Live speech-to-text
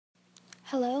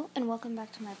Hello and welcome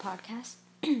back to my podcast.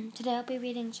 Today I'll be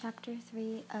reading Chapter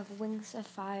 3 of Wings of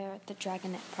Fire, the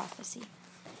Dragonet Prophecy.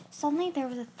 Suddenly there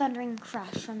was a thundering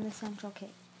crash from the central cave.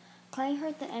 Clay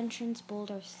heard the entrance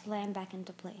boulder slam back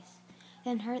into place,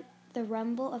 then heard the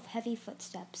rumble of heavy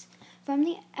footsteps. From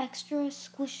the extra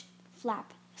squish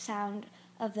flap sound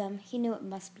of them, he knew it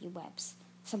must be webs.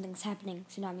 "Something's happening,"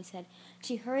 Tsunami said.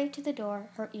 She hurried to the door,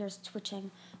 her ears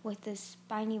twitching, with the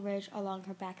spiny ridge along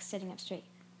her back sitting up straight.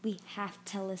 "We have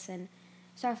to listen."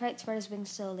 Starflight spread his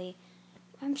wings slowly.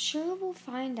 "I'm sure we'll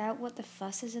find out what the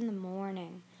fuss is in the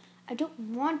morning." "I don't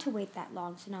want to wait that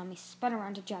long." Tsunami spun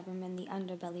around to jab him in the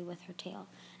underbelly with her tail,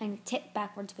 and tipped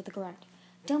backwards with a grunt.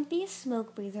 "Don't be a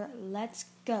smoke breather. Let's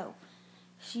go."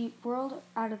 She whirled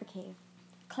out of the cave.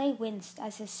 Clay winced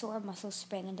as his sore muscles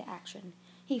sprang into action.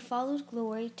 He followed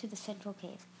Glory to the central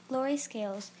cave. Glory's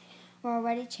scales were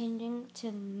already changing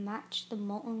to match the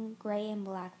molten gray and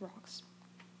black rocks.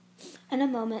 In a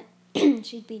moment,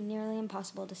 she'd be nearly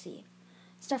impossible to see.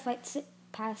 Starflight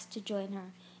passed to join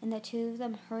her, and the two of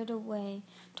them hurried away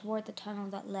toward the tunnel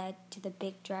that led to the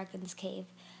big dragon's cave.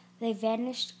 They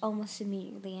vanished almost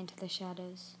immediately into the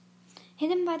shadows.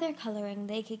 Hidden by their coloring,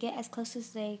 they could get as close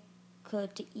as they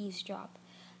could to eavesdrop,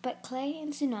 but Clay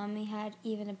and Tsunami had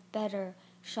even a better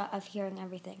shot of hearing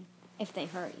everything, if they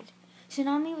hurried.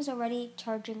 Tsunami was already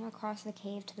charging across the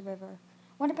cave to the river.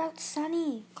 "What about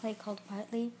Sunny?" Clay called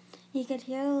quietly. He could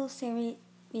hear the little Sari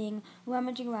being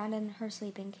rummaging around in her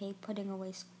sleeping cave, putting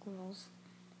away squirrels.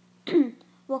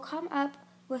 "We'll come up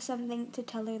with something to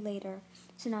tell her later,"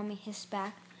 Tsunami hissed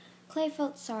back. Clay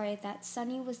felt sorry that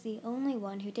Sunny was the only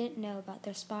one who didn't know about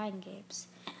their spying games,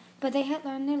 but they had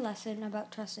learned their lesson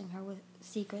about trusting her with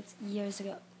secrets years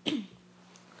ago.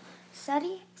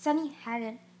 Sunny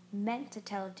hadn't meant to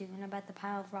tell Dune about the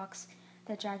pile of rocks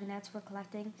the Dragonets were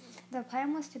collecting. Their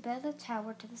plan was to build a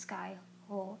tower to the sky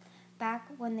hole back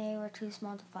when they were too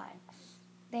small to fly.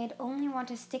 They'd only want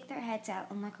to stick their heads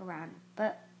out and look around.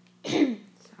 But,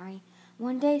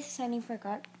 one day Sunny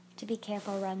forgot to be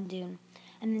careful around Dune,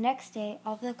 and the next day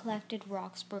all the collected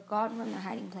rocks were gone from their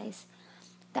hiding place.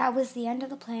 That was the end of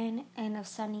the plan and of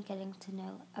Sunny getting to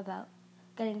know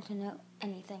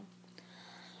anything.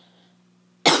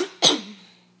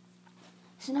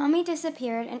 Tsunami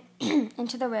disappeared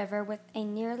into the river with a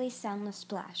nearly soundless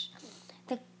splash.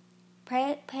 The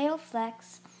pale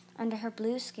flecks under her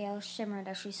blue scales shimmered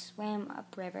as she swam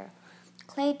upriver.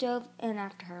 Clay dove in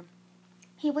after her.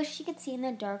 He wished she could see in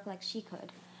the dark like she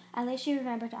could. At least she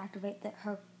remembered to activate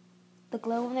the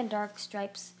glow-in-the-dark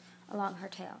stripes along her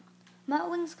tail.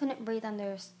 Mudwings couldn't breathe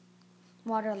under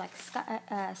water like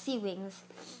sea wings,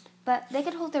 but they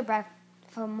could hold their breath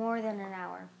for more than an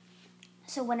hour.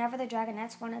 So whenever the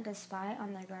Dragonets wanted to spy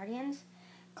on their guardians,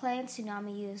 Clay and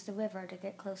Tsunami used the river to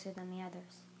get closer than the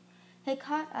others. He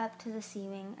caught up to the sea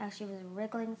wing as she was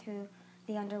wriggling through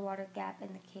the underwater gap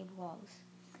in the cave walls.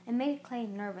 It made Clay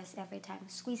nervous every time,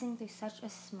 squeezing through such a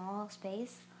small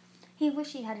space. He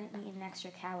wished he hadn't eaten an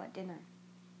extra cow at dinner.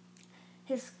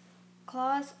 His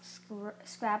claws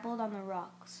scrabbled on the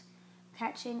rocks,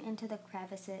 catching into the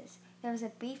crevices. There was a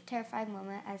brief, terrifying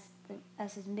moment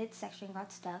as his midsection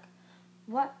got stuck.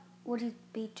 What would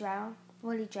he drown?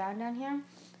 Would he drown down here?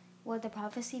 Would the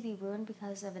prophecy be ruined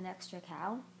because of an extra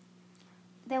cow?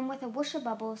 Then, with a whoosh of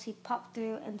bubbles, he popped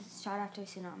through and shot after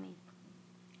Tsunami.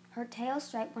 Her tail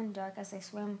striped went dark as they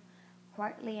swam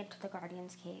quietly into the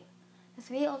Guardian's cave. The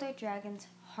three older dragons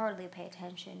hardly paid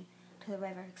attention to the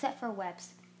river, except for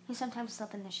Webs, who sometimes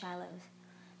slept in the shallows.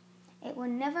 It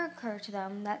would never occur to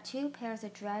them that two pairs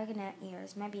of dragonet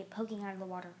ears might be poking out of the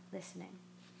water, listening.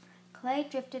 Clay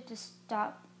drifted to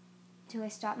a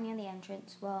stop near the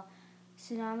entrance, while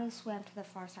Tsunami swam to the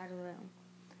far side of the room.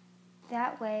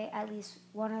 That way, at least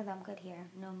one of them could hear,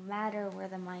 no matter where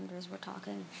the minders were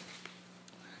talking.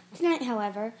 Tonight,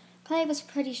 however, Clay was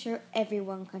pretty sure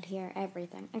everyone could hear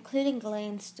everything, including Glory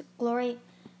and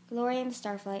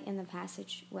Starflight in the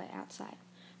passageway outside.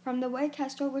 From the way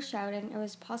Kestrel was shouting, it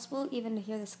was possible even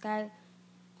the sky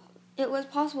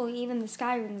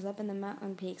rings up in the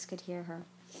mountain peaks could hear her.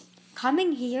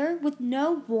 Coming here with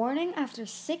no warning after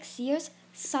 6 years,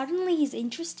 suddenly he's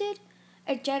interested?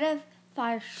 A jet of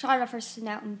fire shot off her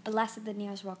snout and blasted the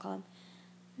nearest rock column.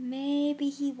 "Maybe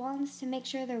he wants to make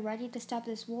sure they're ready to stop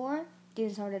this war?"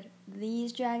 Dune sorted.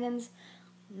 "These dragons?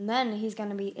 Then he's going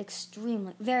to be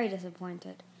very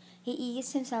disappointed." He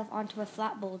eased himself onto a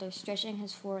flat boulder, stretching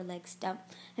his forelegs down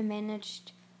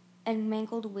and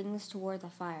mangled wings toward the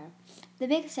fire. The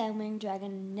big sandwing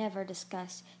dragon never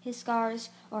discussed his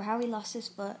scars or how he lost his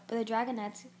foot, but the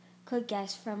Dragonets could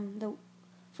guess from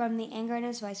the anger in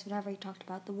his voice whenever he talked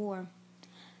about the war.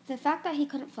 The fact that he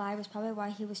couldn't fly was probably why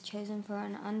he was chosen for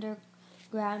an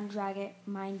underground dragonet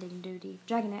minding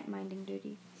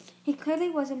duty. He clearly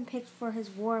wasn't picked for his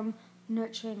warm,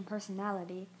 nurturing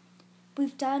personality.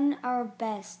 We've done our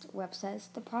best, Webb says.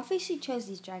 The prophecy chose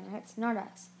these dragonets, not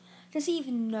us. Does he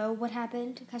even know what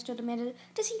happened? Kestrel demanded.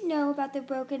 Does he know about the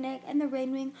broken egg and the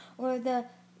rainwing or the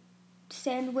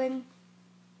sandwing?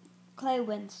 Clay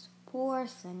winced. Poor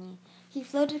Sunny. He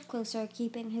floated closer,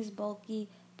 keeping his bulky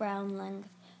brown length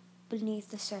beneath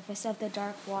the surface of the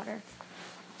dark water.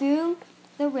 Through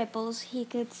the ripples, he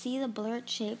could see the blurred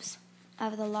shapes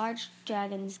of the large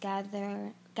dragons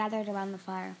gathered around the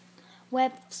fire.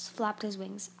 Webb flapped his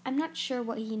wings. I'm not sure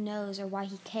what he knows or why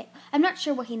he cares.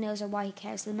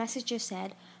 The messenger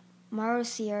said,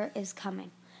 Marosier is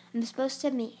coming. I'm supposed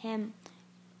to meet him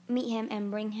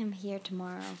and bring him here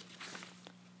tomorrow.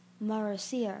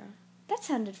 Marosier. That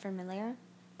sounded familiar.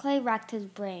 Clay racked his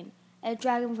brain. A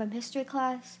dragon from history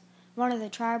class? One of the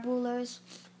tribe rulers?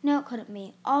 No, it couldn't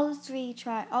be. All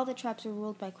the tribes were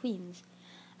ruled by queens.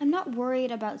 I'm not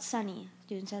worried about Sunny,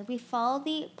 Student said. We follow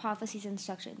the prophecy's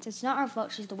instructions. It's not our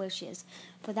fault she's the way she is.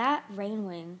 But that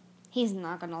rainwing, he's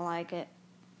not going to like it.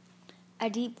 A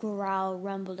deep growl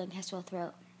rumbled in Kestrel's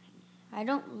throat. I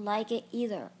don't like it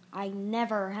either. I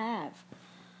never have.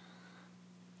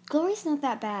 Glory's not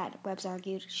that bad, Webbs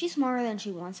argued. She's smarter than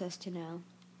she wants us to know.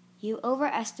 You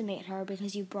overestimate her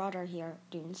because you brought her here,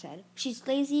 Dune said. She's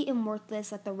lazy and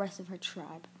worthless like the rest of her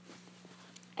tribe.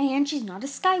 And she's not a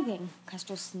skywing,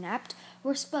 Kestrel snapped.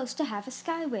 We're supposed to have a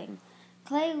skywing.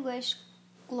 Clay wished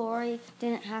Glory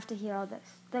didn't have to hear all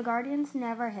this. The Guardians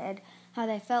never hid how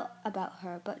they felt about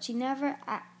her, but she never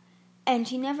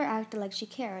acted like she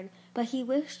cared. But he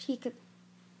wished he could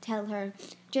tell her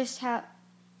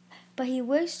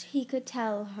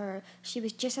she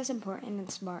was just as important and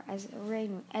smart as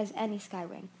any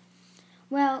skywing.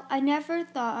 Well, I never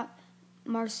thought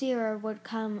Marosier would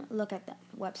come look at them,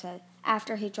 Webb said,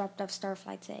 after he dropped off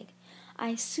Starflight's egg. I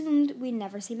assumed we'd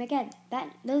never see him again.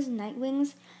 The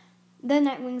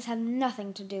Nightwings have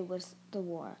nothing to do with the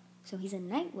war. So he's a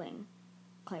Nightwing,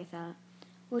 Clay thought,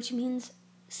 which means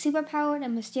superpowered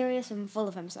and mysterious and full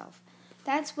of himself.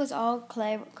 That was all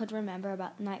Clay could remember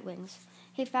about Nightwings.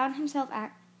 He found himself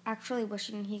actually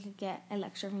wishing he could get a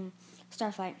lecture from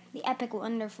Starflight. The epic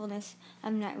wonderfulness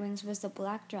of Nightwings was the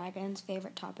Black Dragon's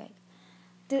favorite topic.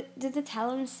 Did the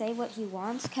Talon say what he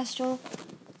wants? Kestrel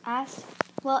asked.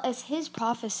 Well, it's his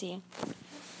prophecy,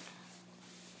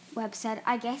 Webb said.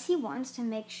 I guess he wants to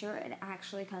make sure it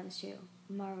actually comes true.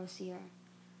 Marosier.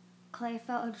 Clay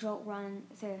felt a jolt run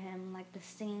through him like the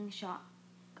stinging shock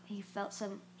he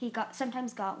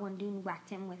sometimes got when Dune whacked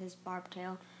him with his barbed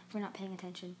tail for not paying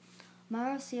attention.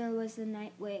 Marosier was the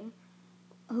Nightwing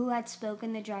who had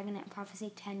spoken the Dragonet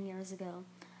prophecy 10 years ago.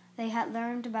 They had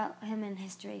learned about him in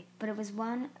history, but it was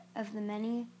one of the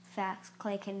many facts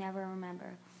Clay could never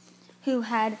remember. Who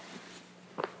had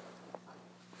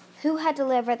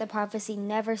delivered the prophecy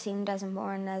never seemed as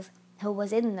important as who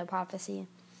was in the prophecy.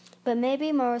 But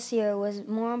maybe Marosier was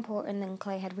more important than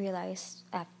Clay had realized.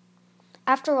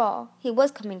 After all, he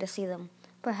was coming to see them.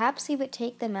 Perhaps he would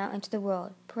take them out into the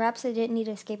world. Perhaps they didn't need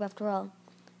to escape after all.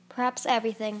 Perhaps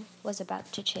everything was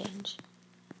about to change.